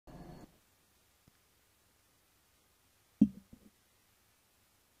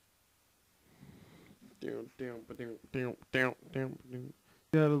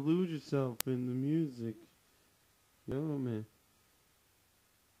gotta lose yourself in the music. You know, man.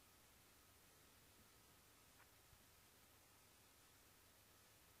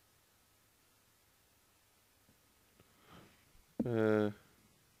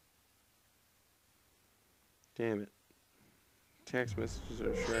 Damn it. Text messages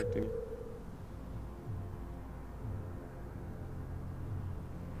are distracting.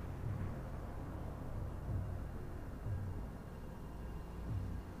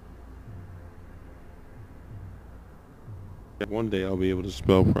 One day I'll be able to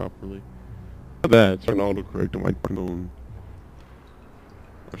spell properly. Not bad. It's an autocorrect on my phone.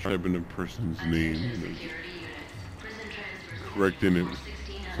 I type in a person's name and correcting it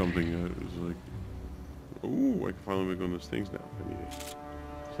something that is like, oh, I can finally make one of those things now if I need it.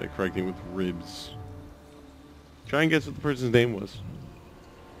 It's like correcting with ribs. Try and guess what the person's name was.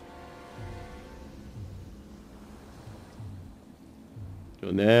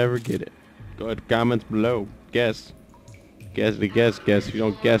 You'll never get it. Go ahead, comments below. Guess. Guess. If you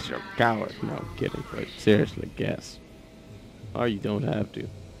don't guess, you're a coward. No, I'm kidding, but seriously, guess. Or you don't have to.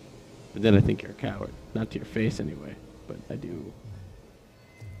 But then I think you're a coward. Not to your face anyway, but I do.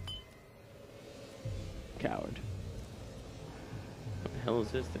 Coward. What the hell is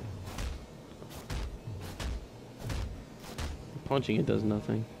this thing? Punching it does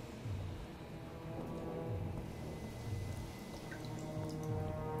nothing.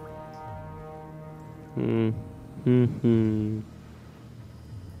 See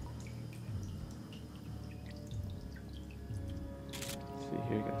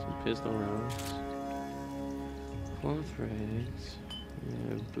here, got some pistol rounds, cloth rags,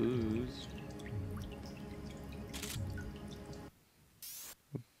 yeah, booze.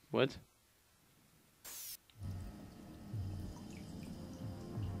 What?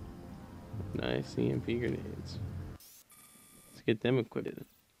 Nice EMP grenades. Let's get them equipped.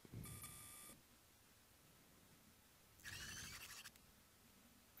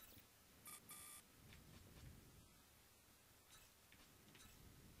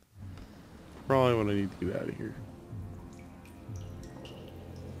 Probably what I need to get out of here.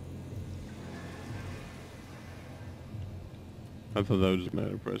 I thought that was just a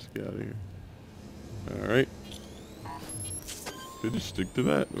matter of press to get out of here. Alright. Did it stick to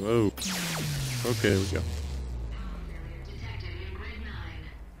that? Whoa. Okay, there we go.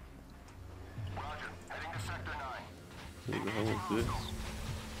 What the hell is this?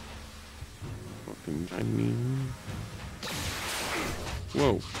 Fucking, I mean...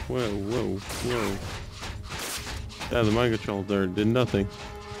 Whoa. Yeah, the mind control there did nothing.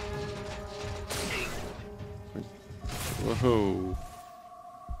 Whoa.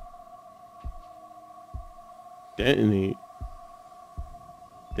 Detonate.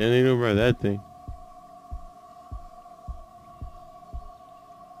 Detonate over that thing.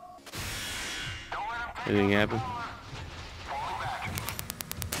 Anything happen?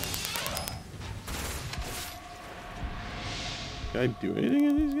 Can I do anything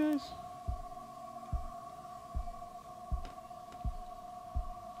to these guys?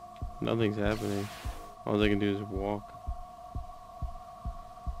 Nothing's happening. All I can do is walk.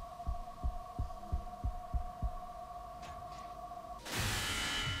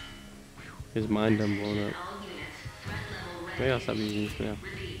 His mind done blown up. Maybe I'll stop using this now.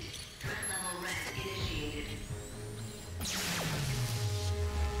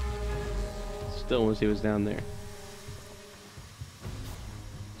 Still want to see what's down there.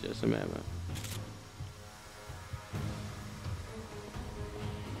 Just some ammo.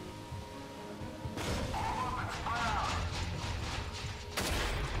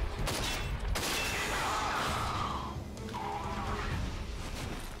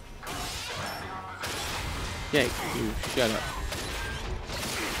 Yay, you shut up.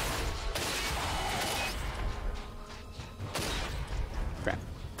 Crap.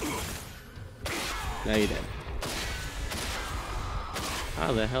 Now you're dead.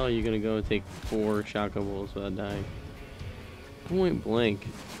 How the hell are you gonna go and take 4 shotgun bullets without dying? Point blank.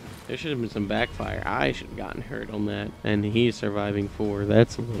 There should have been some backfire. I should have gotten hurt on that. And he's surviving 4.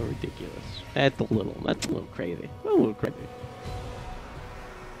 That's a little ridiculous. That's a little crazy. A little crazy.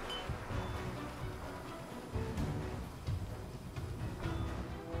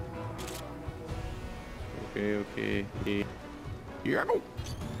 Okay. Yeah.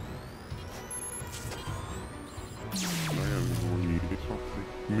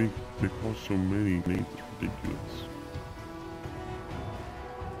 They cost so many names, it's ridiculous.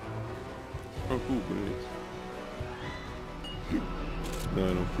 Oh, cool, grenades. No,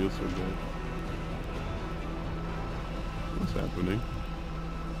 I don't feel so bad. What's happening?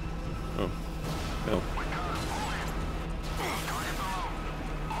 Oh. Hell.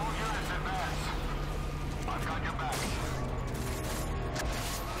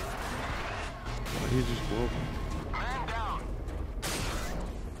 Why did he just blow up?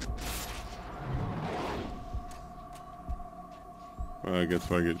 I guess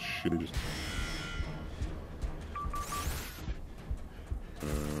if I get shit, just...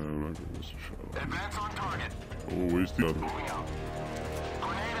 I'm not gonna miss a shot. Advance on target. Oh, where's the other? Oh,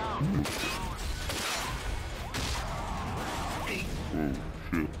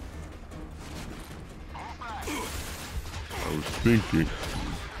 shit. I was thinking.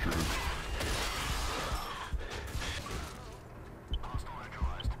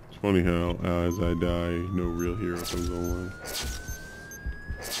 It's funny how, as I die, no real hero comes online.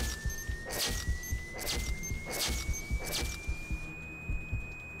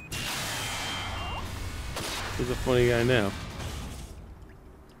 Who's a funny guy now?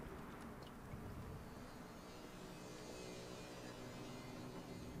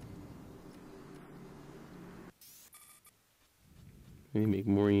 I need to make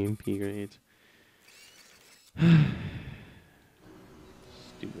more EMP grenades.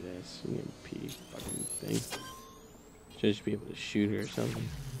 Stupid ass EMP fucking thing. Should just be able to shoot her or something.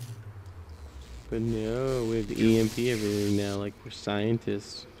 But no, we have the EMP everything now, like we're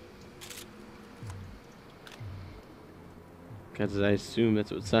scientists. Because I assume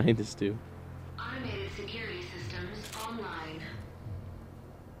that's what scientists do. Automated security systems online.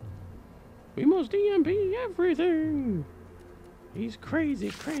 We must EMP everything. He's crazy,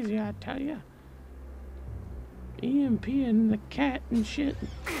 crazy, I tell ya. EMP and the cat and shit.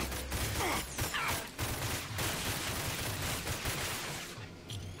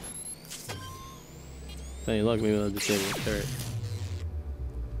 Any luck, maybe I'll disable the turret.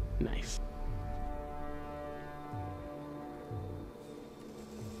 Nice.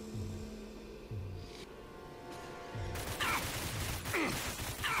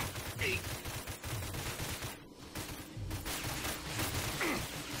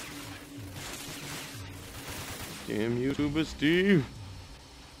 Damn you, Tuba Steve.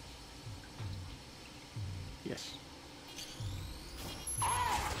 Yes.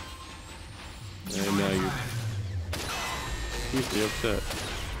 And now you're deeply upset.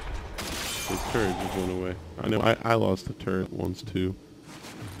 The turret just went away. I know, I lost the turret once too.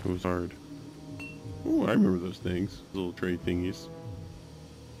 It was hard. Oh, I remember those things. Little tray thingies.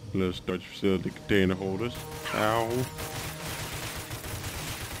 Little storage facility container holders. Ow.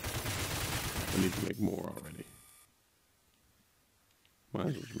 I need to make more already. Might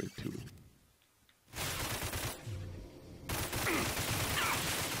as well just make 2.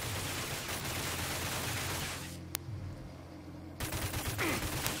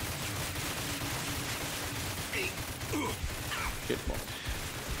 Shit balls.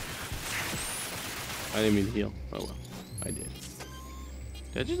 I didn't mean to heal. Oh well. I did.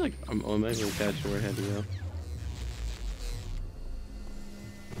 Did I just like I'm automatically attached to where I had to go?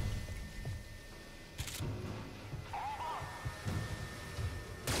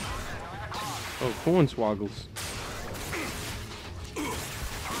 Oh, corn swoggles.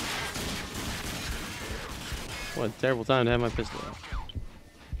 What a terrible time to have my pistol out.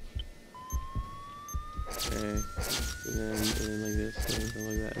 Okay. And then like this, and something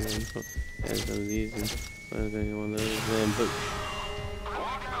like that, and then some of these, and one of those, and then boom.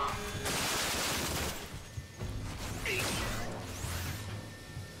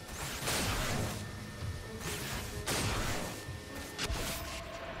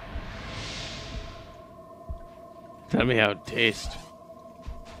 Tell me how it tastes.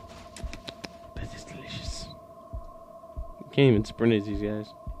 That is delicious. You can't even sprint as these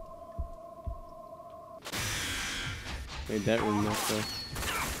guys. Made that really messed up.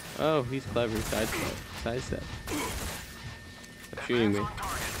 Oh, he's clever. Sidestep. Stop shooting me.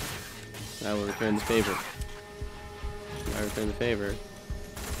 I will return the favor. I return the favor.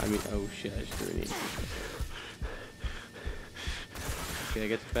 I mean, oh shit, I just threw an E. Okay, I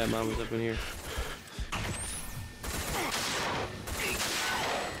got the fat mamas up in here.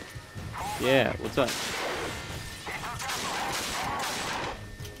 Yeah, what's up?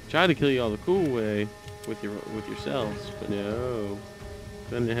 Tried to kill you all the cool way with yourselves, but no,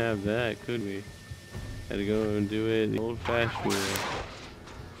 couldn't have that, could we? Had to go and do it the old-fashioned way.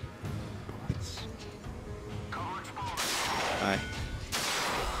 Hi.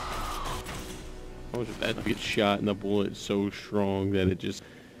 How much of that you get shot and the bullet is so strong that it just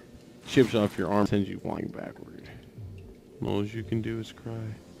chips off your arm and sends you flying backward? All you can do is cry.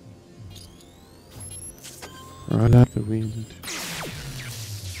 Right out the wind.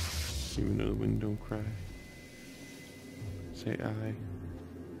 Even though the wind don't cry. Say I.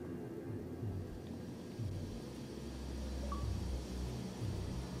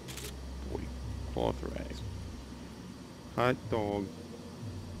 Cloth rag. Hot dog.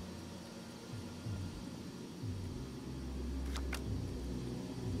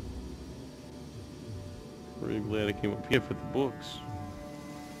 Really glad I came up here for the books.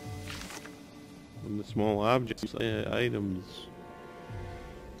 And the small objects, items.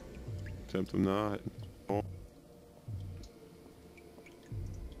 Except I'm not. Oh.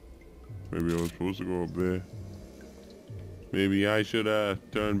 Maybe I was supposed to go up there. Maybe I should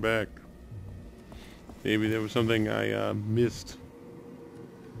turn back. Maybe there was something I missed.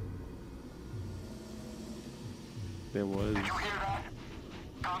 There was.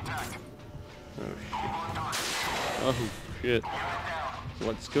 Oh shit.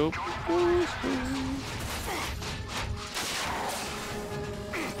 What scope? Oh,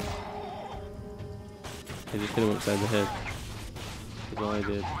 I just hit him upside the head. That's all I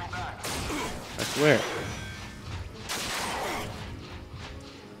did. I swear.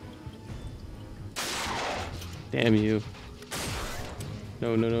 Damn you.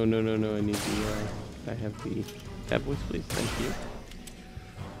 No, no, no, no, no, no. I need the, I have the tab voice, please. Thank you.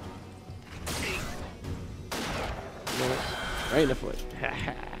 No, right in the foot.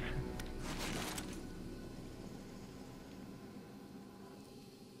 Haha.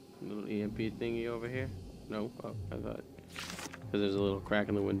 Little EMP thingy over here? No? Oh, I thought. Because there's a little crack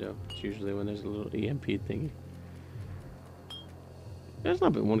in the window. It's usually when there's a little EMP thingy. There's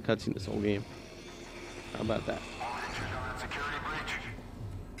not been one cutscene this whole game. How about that?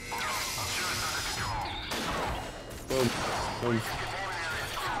 Boom. Boom.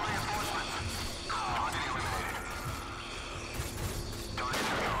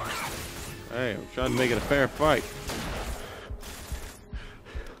 Hey, I'm trying to make it a fair fight.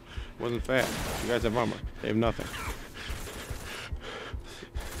 Wasn't fair. You guys have armor. They have nothing.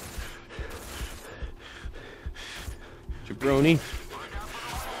 Jabroni.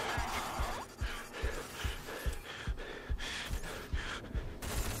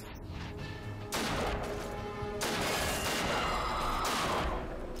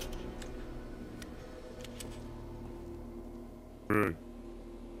 Hey.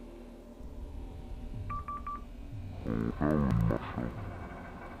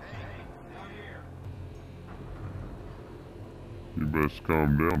 You best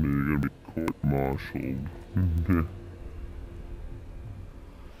calm down or you're gonna be court-martialed.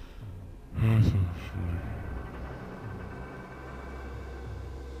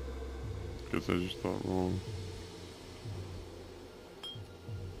 Guess I just thought wrong.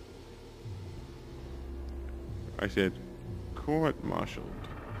 I said court-martialed.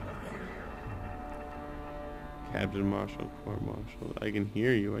 Captain Marshal, court-martialed. I can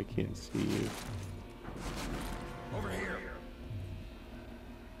hear you, I can't see you. Over here.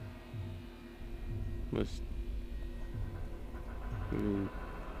 Must...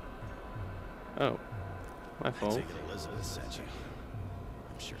 Oh. My fault. I take it Elizabeth sent you.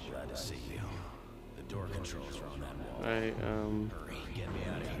 I'm sure glad to see you. The door controls are on that wall. Hurry, get me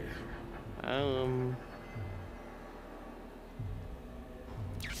out of here. Oh.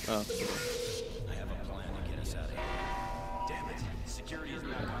 I have a plan to get us out of here. Damn it. Security is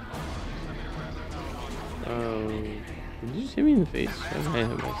back on. Oh. Did you just hit me in the face? I might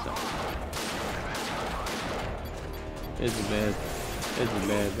have myself. It's a bad. It's a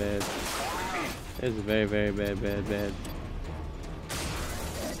bad. It's a very, very bad.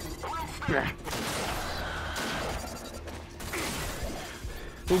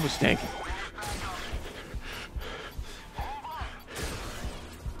 Uber stank.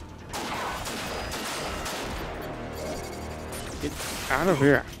 Get out of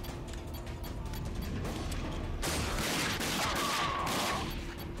here.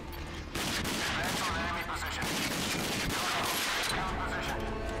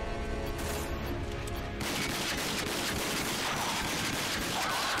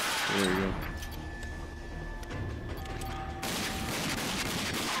 There we go.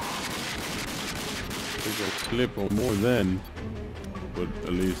 There's a clip or more than, but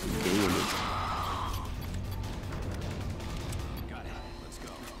at least it's doing it. Got it. Let's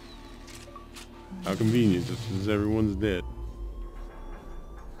go. How convenient, just as everyone's dead.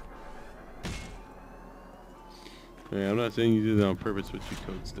 Hey, I'm not saying you did that on purpose, but you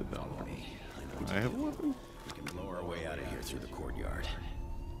totes did that. I have a weapon? We can blow our way out of here through the courtyard.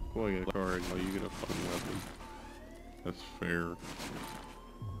 Well, I get a card, while you get a fucking weapon. That's fair.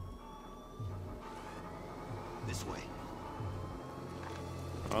 This way.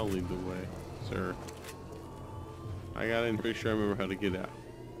 I'll lead the way, sir. I got in, pretty sure I remember how to get out.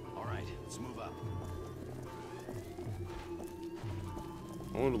 All right, let's move up.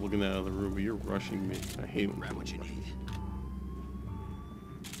 I wanted to look in that other room, but you're rushing me. I hate when Grab what you people rush need. me.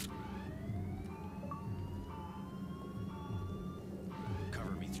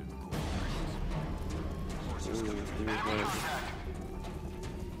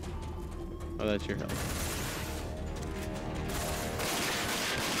 Oh, that's your health.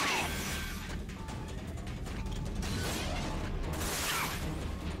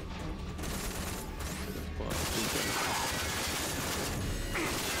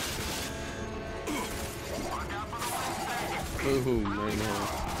 Boom, right now.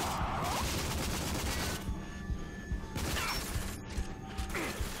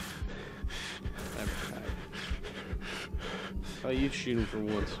 Oh, you shoot him for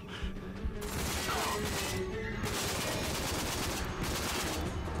once.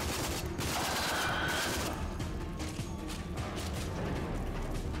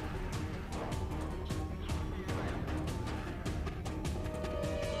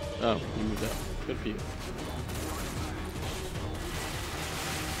 Oh, you moved up. Good for you.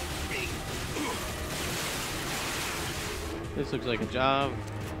 This looks like a job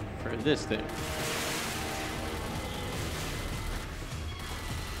for this thing.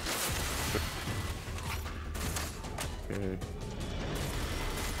 Okay.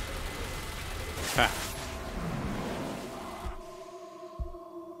 Ha.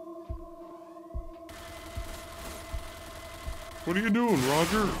 What are you doing,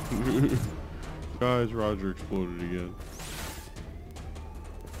 Roger? Guys, Roger exploded again.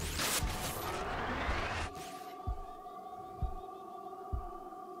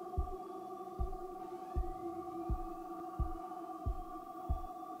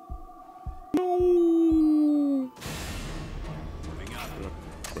 No!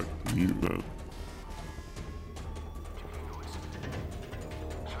 Mute that.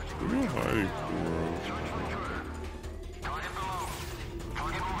 What are you hiding for?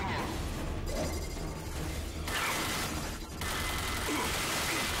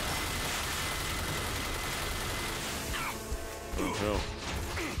 Oh, hell.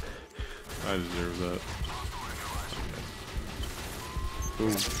 I deserve that.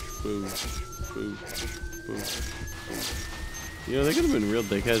 Boom, boom, boom, boom, boom. You know, they could have been real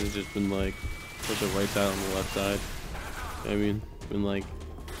dickheads and just been like, put the right side on the left side. I mean, been like,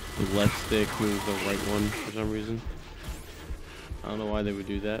 the left stick moves the right one for some reason. I don't know why they would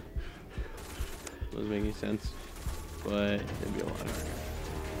do that. Doesn't make any sense. But it'd be a lot harder.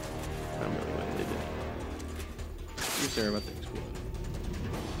 I don't know why they did it. You're sorry about the explode.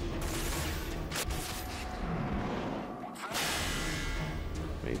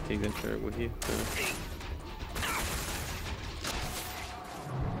 Maybe take that turret with you.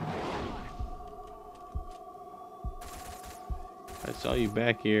 I saw you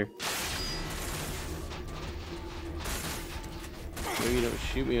back here. Maybe you don't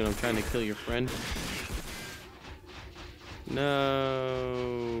shoot me when I'm trying to kill your friend.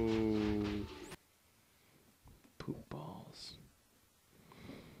 No. Poop balls.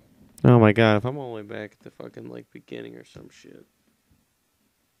 Oh my god, if I'm all the way back at the fucking like beginning or some shit.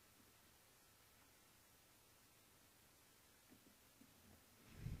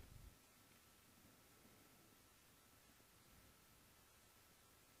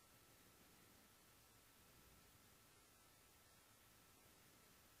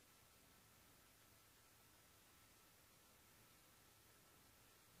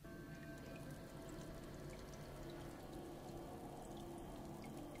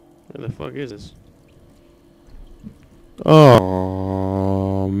 Where the fuck is this?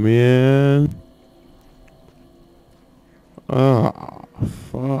 Oh man. Ah,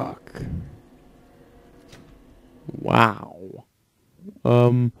 fuck. Wow.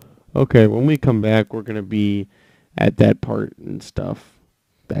 Okay, when we come back, we're gonna be at that part and stuff.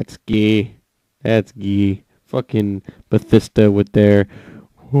 That's gay. That's gay. Fucking Bethesda with their,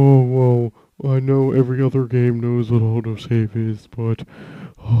 Oh, well, I know every other game knows what autosave is, but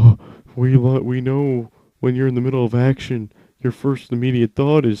we know when you're in the middle of action, your first immediate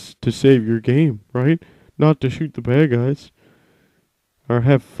thought is to save your game, right? Not to shoot the bad guys. Or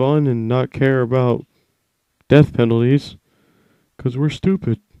have fun and not care about death penalties. 'Cause we're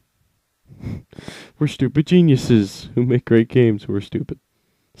stupid. We're stupid geniuses who make great games who are stupid.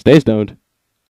 Stay stoned.